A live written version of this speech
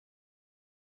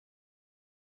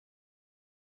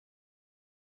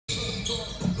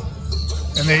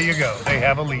And there you go. They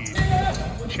have a lead.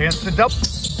 Chance to double.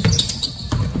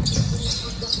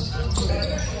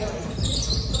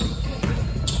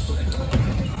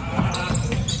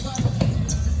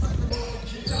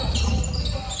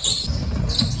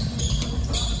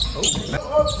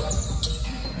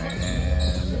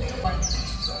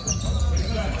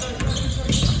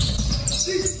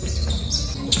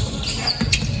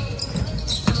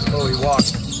 Oh, he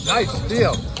walked. Nice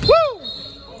steal. Woo!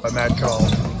 By Matt Cole.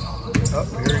 Oh,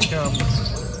 here he comes.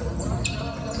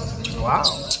 Wow.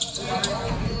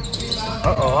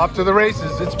 Uh-oh, off to the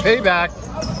races. It's payback.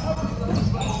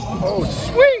 Oh,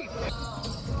 sweet!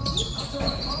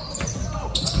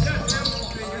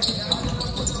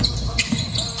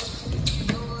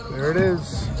 There it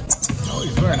is. Oh,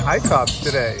 he's wearing high tops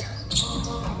today.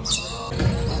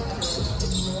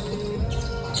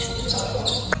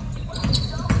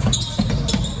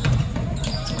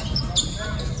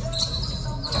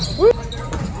 Woo.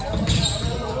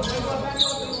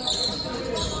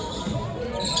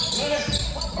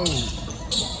 Oh.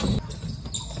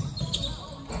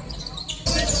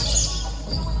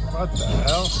 What the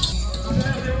hell?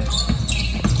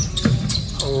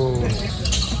 Oh.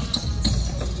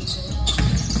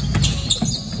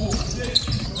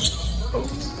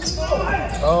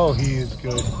 Oh, he is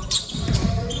good.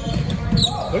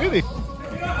 Look at these.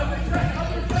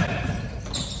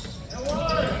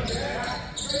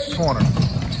 Corner.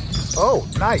 Oh,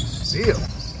 nice steal.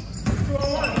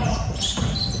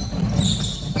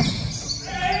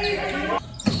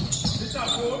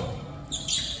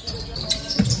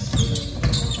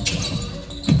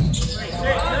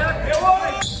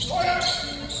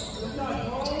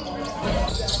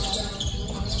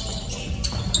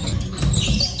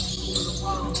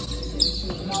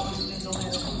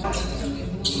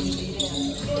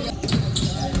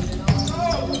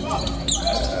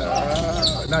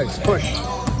 Nice push.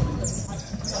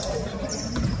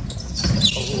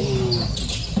 Oh,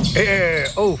 hey,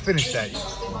 oh, finish that.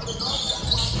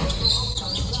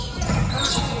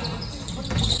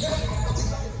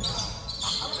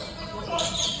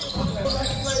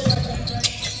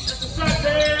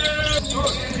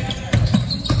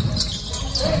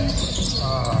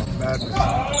 Oh, madness.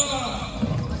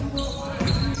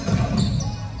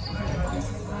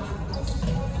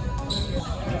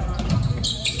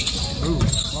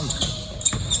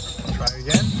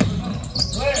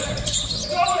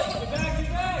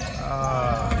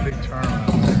 Big turn.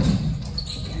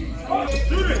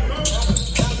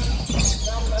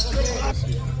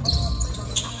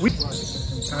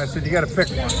 And I said, you got to pick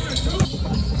one.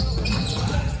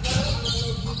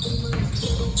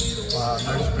 Wow,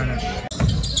 nice finish.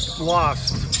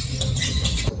 Lost.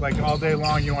 Like all day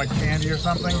long, you want candy or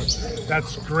something?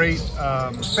 That's great.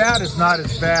 Fat is not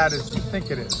as bad as you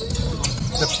think it is.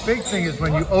 The big thing is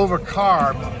when you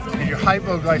overcarb and your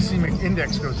hypoglycemic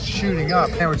index goes shooting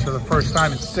up. Sandwich for the first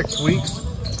time in 6 weeks.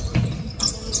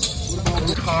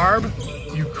 Carb,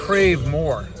 you crave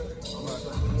more.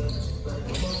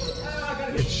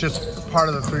 It's just part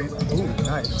of the three. Ooh,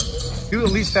 nice. You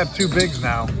at least have 2 bigs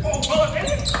now.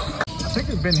 I think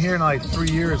it's been here in like 3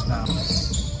 years now.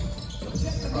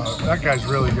 That guy's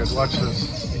really good. Watch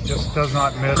this. He just does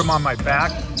not miss. Put him on my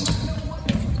back.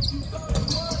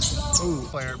 Ooh,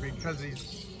 player, because it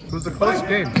was a close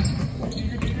game.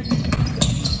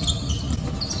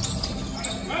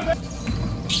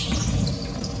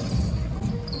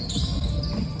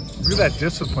 Look at that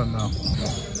discipline, though.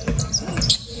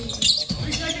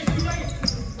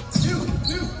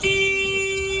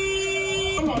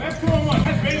 Come on, that's 4-1.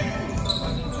 That's baby.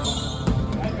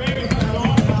 That's baby.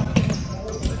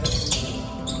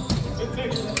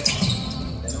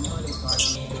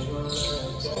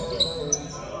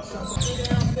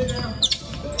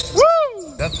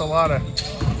 That's a lot of.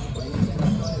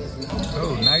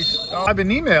 Oh, nice. Oh, I've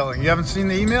been emailing. You haven't seen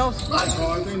the emails?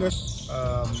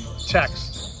 Text.